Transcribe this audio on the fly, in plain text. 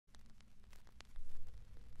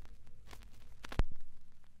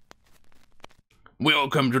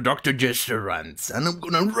Welcome to Dr. Jester Rants, and I'm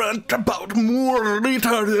gonna rant about more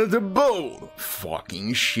retarded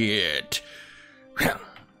fucking shit. Well,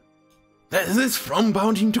 this is from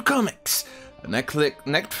Bound into Comics.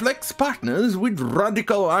 Netflix partners with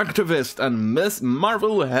radical activist and Miss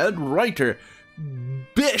Marvel head writer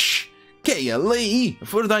BishaAli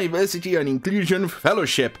for Diversity and Inclusion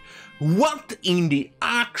Fellowship. What in the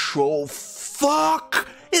actual fuck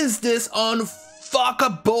is this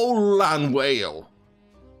unfuckable land whale?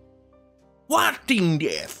 What in the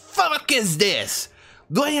fuck is this?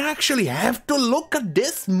 Do I actually have to look at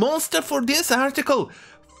this monster for this article?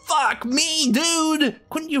 Fuck me, dude!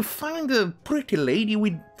 Couldn't you find a pretty lady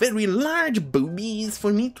with very large boobies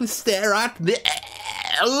for me to stare at?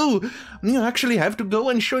 Oh, you actually have to go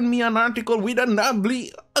and show me an article with an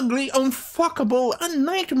ugly, unfuckable, and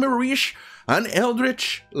nightmarish, and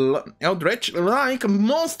eldritch-like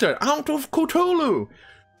monster out of Cthulhu.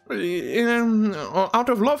 Out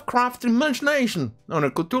of Lovecraft's imagination, on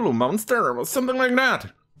a Cthulhu monster or something like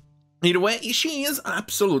that. Either way, she is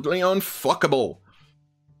absolutely unfuckable.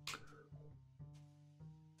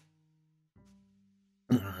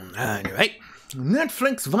 Anyway,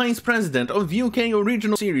 Netflix Vice President of UK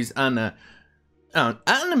Original Series Anna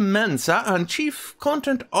Mensa and Chief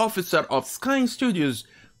Content Officer of Sky Studios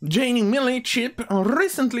Janie Milley Chip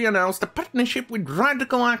recently announced a partnership with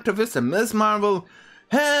radical activist and Ms. Marvel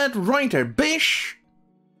head writer Bisha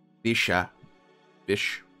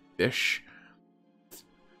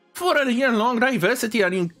for a year-long diversity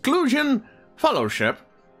and inclusion fellowship.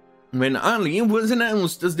 When Ali was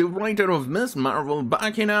announced as the writer of Ms. Marvel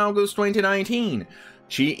back in August 2019,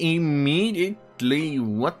 she immediately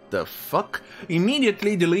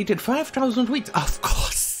deleted 5,000 tweets.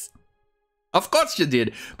 Of course she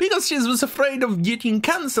did, because she was afraid of getting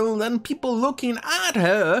cancelled and people looking at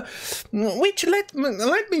her, which let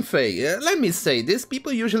me say, these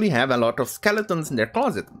people usually have a lot of skeletons in their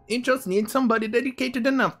closet. It just needs somebody dedicated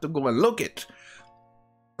enough to go and look it.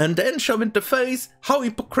 And then shove in the face how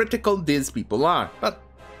hypocritical these people are. But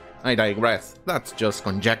I digress, that's just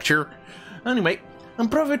conjecture. Anyway,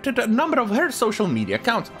 and profited a number of her social media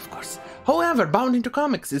accounts, of course. However, Bound into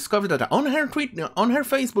Comics discovered that on her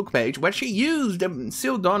Facebook page, where she used the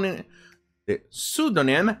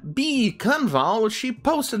pseudonym B. Conval, she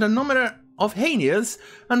posted a number of heinous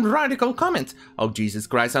and radical comments. Oh Jesus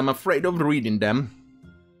Christ, I'm afraid of reading them.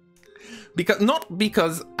 Not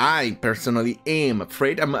because I personally am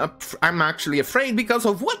afraid, I'm actually afraid because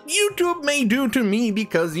of what YouTube may do to me,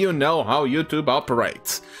 because you know how YouTube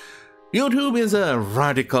operates. YouTube is a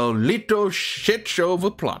radical little shit show of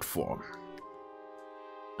a platform.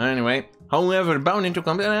 Anyway, however, Bound into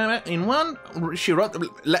Comics, in one, she wrote,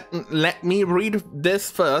 let me read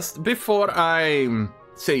this first before I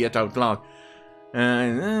say it out loud.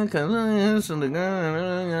 I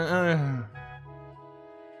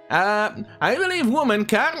believe women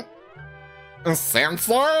can...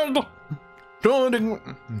 Censored?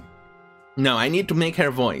 No, I need to make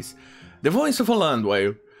her voice. The voice of a land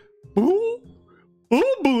whale. Oh,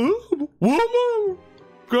 believe woman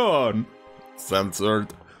can...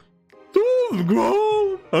 Censored. To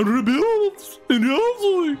grow and rebuild in the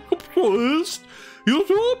ugly, capitalist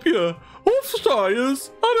utopia of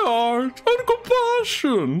science and art and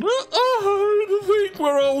compassion. I think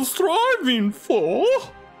we're all striving for...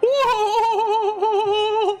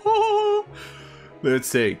 Let's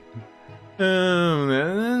see. I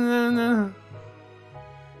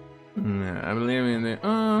believe in the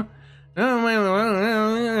we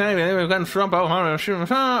can stop out.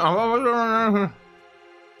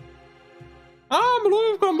 I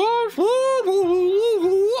believe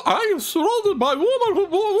I am surrounded by women who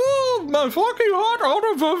move my fucking heart out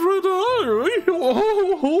of every day.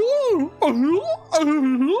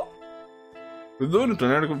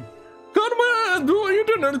 Can we do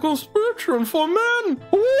identical spectrum for men?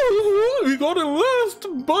 We got a list,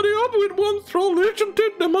 buddy up with one strong nation,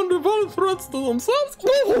 take them under violent threats to themselves.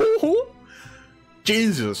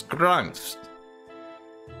 Jesus Christ.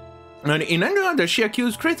 And in another, she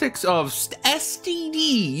accused critics of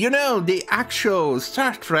STD, you know, the actual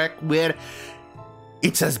Star Trek where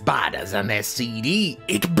it's as bad as an STD.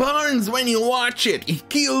 It burns when you watch it, it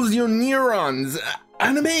kills your neurons,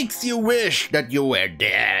 and makes you wish that you were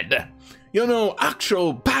dead. You know,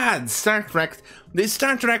 actual bad Star Trek, the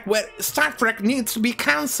Star Trek where Star Trek needs to be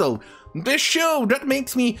cancelled. This show that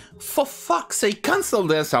makes me, for fuck's sake, cancel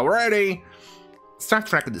this already. Star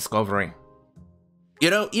Trek Discovery. You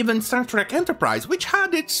know, even Star Trek Enterprise, which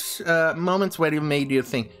had its moments where it made you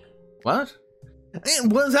think, what?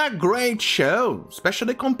 It was a great show,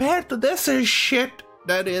 especially compared to this shit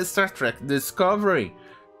that is Star Trek Discovery.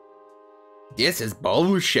 This is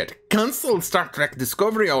bullshit. Cancel Star Trek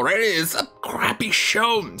Discovery already. It's a crappy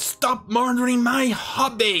show. Stop murdering my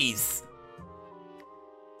hobbies.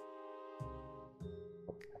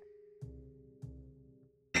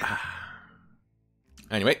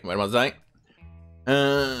 Anyway, where was I?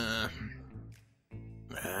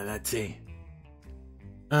 Let's see.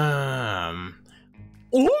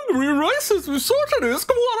 Angry racist misogynist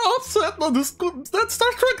want upset that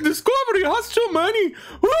Star Trek Discovery has too many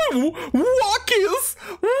wokies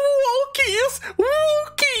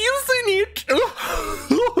in it.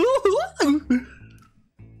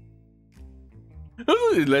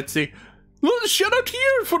 Let's see. Well, shout out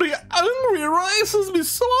here for the angry racist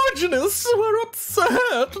misogynists who are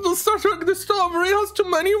upset that Star Trek Discovery has too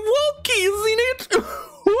many wokies in it.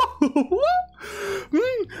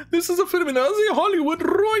 This is a feminazi Hollywood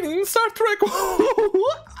ruining Star Trek.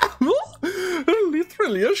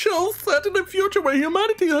 Literally a show set in a future where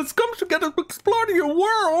humanity has come together to explore new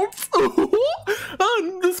worlds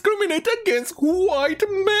and discriminate against white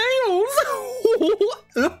males.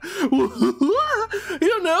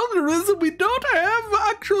 You know, the reason we don't have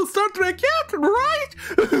actual Star Trek yet, right?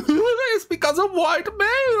 It's because of white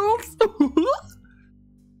males.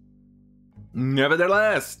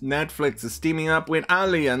 Nevertheless, Netflix is teaming up with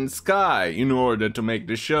Ali and Sky in order to make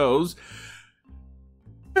the shows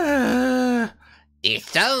the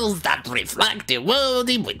shows that reflect the world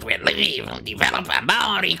in which we live and develop a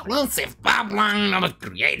more inclusive pipeline of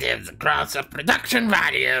creatives across the production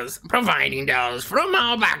values, providing those from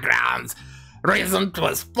all backgrounds reason to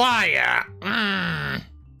aspire.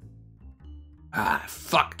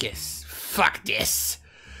 Fuck this. Fuck this.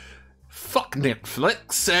 Fuck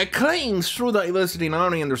Netflix. Claims through diversity in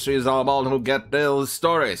our industry is all about who get those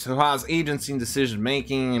stories, who has agency in decision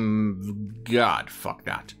making. God, fuck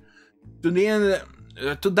that. To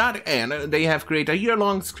that end, they have created a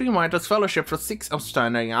year-long Screenwriters Fellowship for 6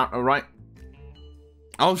 outstanding writers.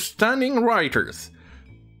 Island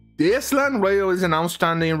Rayo is an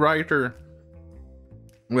outstanding writer.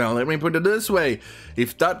 Well, let me put it this way.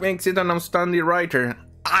 If that makes it an outstanding writer,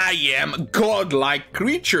 I am a godlike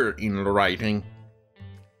creature in writing.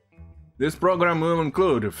 This program will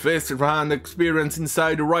include face-to-hand experience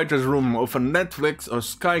inside the writer's room of a Netflix or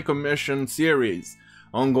Sky Commission series,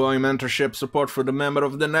 ongoing mentorship support for the member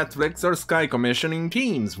of the Netflix or Sky Commissioning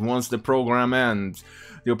teams once the program ends,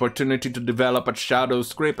 the opportunity to develop a shadow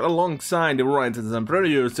script alongside the writers and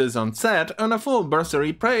producers on set, and a full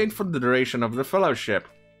bursary paid for the duration of the fellowship.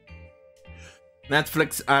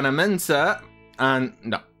 Netflix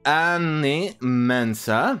Annie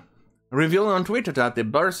Mensa revealed on Twitter that the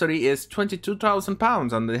bursary is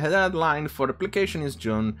 £22,000 and the deadline for application is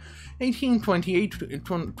June 18,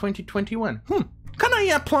 2021. Can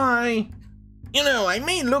I apply? You know, I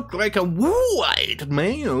may look like a white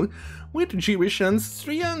male with Jewish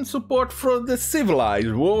ancestry and support for the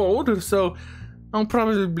civilized world, so I'll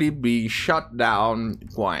probably be shut down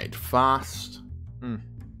quite fast.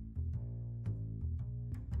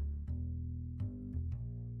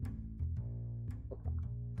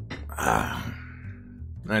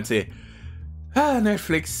 Let's see.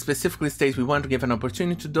 Netflix specifically states we want to give an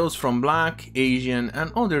opportunity to those from Black, Asian,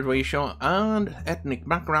 and other racial and ethnic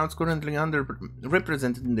backgrounds currently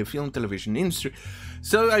underrepresented in the film television industry.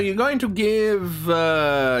 So, are you going to give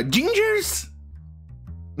gingers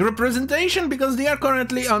representation because they are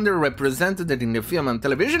currently underrepresented in the film and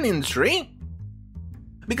television industry?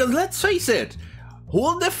 Because let's face it,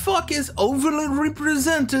 who the fuck is overly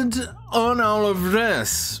represented on all of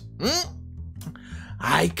this?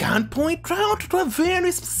 I can't point out to a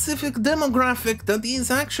very specific demographic that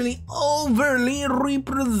is actually overly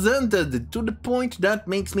represented to the point that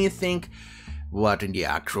makes me think, what in the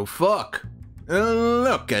actual fuck?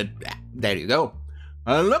 Look at that. There you go.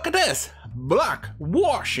 Look at this. Black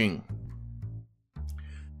washing.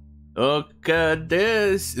 Look at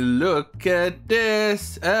this. Look at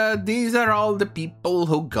this. These are all the people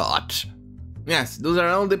who got. Yes, those are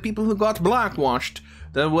all the people who got blackwashed.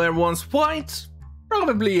 That were once white,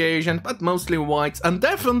 probably Asian, but mostly whites, and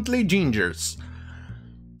definitely gingers.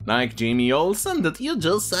 Like Jamie Olsen that you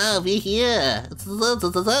just saw over here.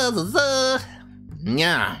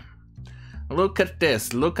 Yeah. Look at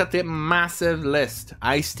this, look at the massive list.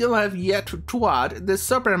 I still have yet to add the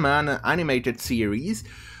Superman animated series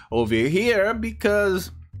over here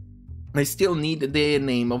because I still need the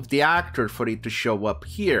name of the actor for it to show up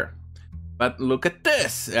here. But look at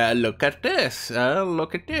this, look at this,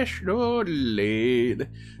 look at this, oh lady.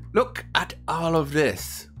 Look at all of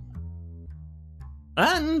this.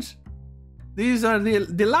 And these are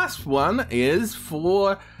the last one is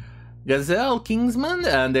for Gazelle, Kingsman,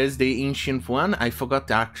 and there's the ancient one. I forgot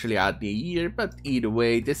to actually add the year, but either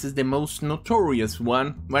way, this is the most notorious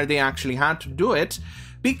one where they actually had to do it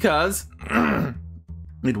because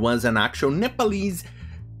it was an actual Nepalese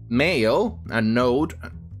male, a node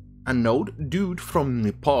dude from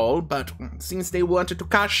Nepal, but since they wanted to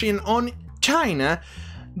cash in on China,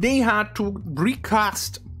 they had to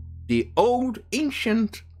recast the old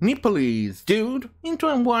ancient Nepalese dude into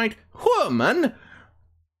a white woman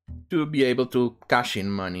to be able to cash in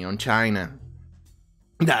money on China.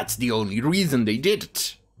 That's the only reason they did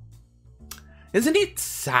it. Isn't it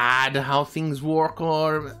sad how things work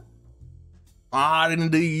or are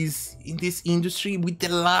in this industry with the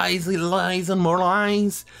lies and more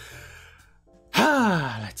lies?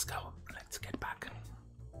 Let's go. Let's get back.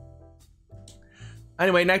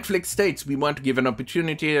 Anyway, Netflix states we want to give an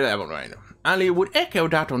opportunity. Right. Ali would echo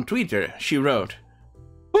that on Twitter. She wrote,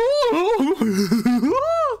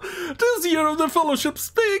 "This year of the Fellowship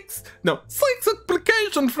speaks. No, 6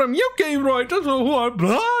 applications from UK writers who are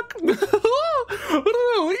black,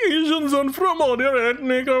 Asians, and from other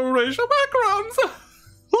ethnic or racial backgrounds.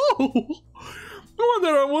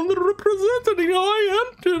 Whether I want to represent in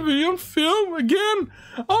high-end TV and film again,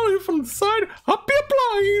 only from the side, happy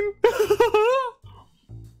applying."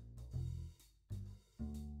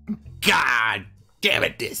 God damn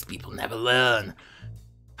it, these people never learn.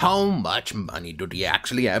 How much money do they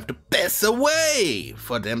actually have to piss away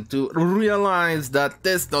for them to realize that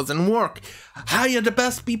this doesn't work? Hire the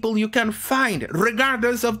best people you can find,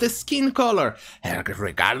 regardless of the skin color,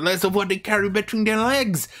 regardless of what they carry between their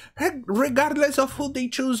legs, regardless of who they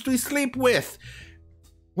choose to sleep with.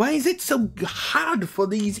 Why is it so hard for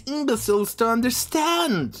these imbeciles to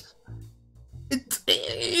understand?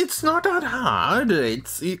 It's not that hard.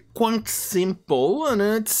 It's quite simple, and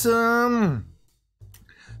it's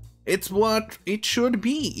what it should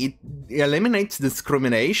be. It eliminates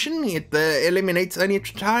discrimination. It eliminates any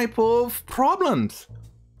type of problems.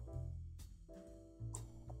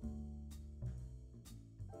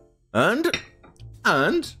 And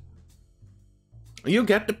you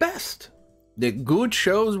get the best. The good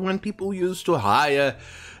shows when people used to hire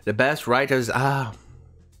the best writers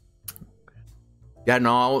they're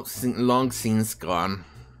now long since gone.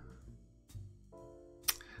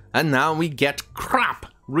 And now we get crap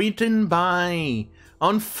written by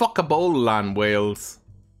unfuckable land whales.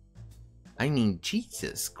 I mean,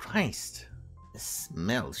 Jesus Christ. The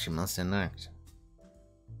smell she must enact.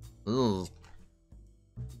 Ugh.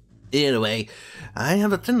 Anyway, I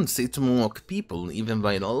have a tendency to mock people even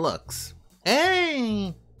by their looks.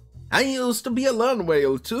 Hey! I used to be a land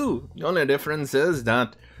whale too. The only difference is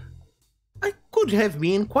that I could have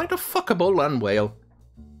been quite a fuckable land whale.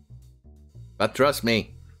 But trust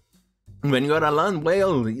me, when you're a land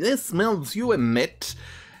whale, the smells you emit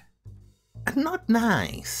are not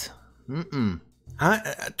nice.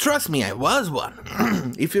 Trust me, I was one.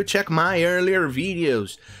 If you check my earlier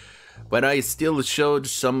videos, where I still showed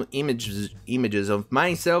some images of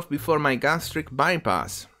myself before my gastric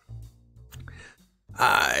bypass.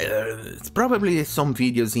 It's probably some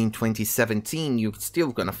videos in 2017, you're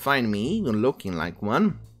still gonna find me even looking like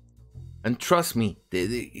one. And trust me,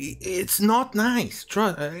 it's not nice.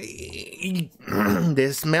 The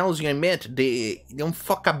smells you emit, the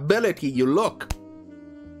unfuckability you look.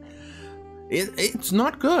 It's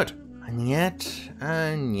not good. And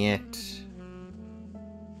yet...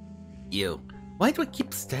 You. Why do I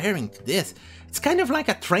keep staring to this? It's kind of like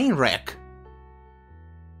a train wreck.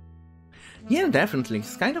 Yeah, definitely.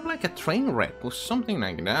 It's kind of like a train wreck or something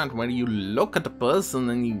like that, where you look at the person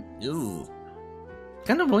and you... Ugh.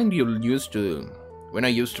 Kind of when I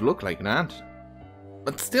used to look like that.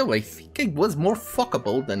 But still, I think I was more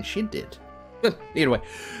fuckable than she did. But anyway,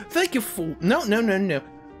 thank you for... No.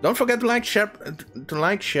 Don't forget to like, share,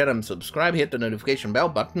 and subscribe. Hit the notification bell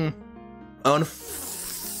button on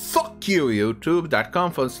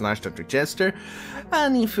youtube.com/DrJester.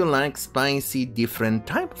 And if you like spicy, different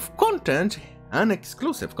type of content and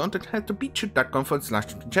exclusive content, head to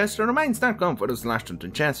BitChute.com/DrJester or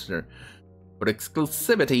Minds.com/DrJester for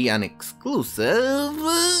exclusivity and exclusive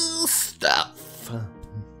stuff.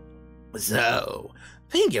 So,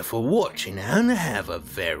 thank you for watching and have a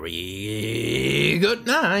very good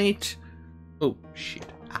night. Oh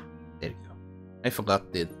shit! There you go. I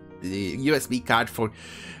forgot the USB card for.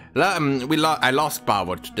 I lost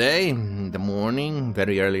power today in the morning,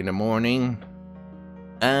 very early in the morning,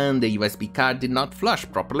 and the USB card did not flush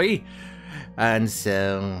properly, and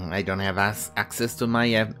so I don't have access to my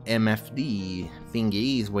MFD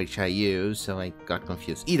thingies which I use, so I got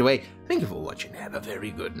confused. Either way, thank you for watching. Have a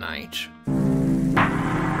very good night.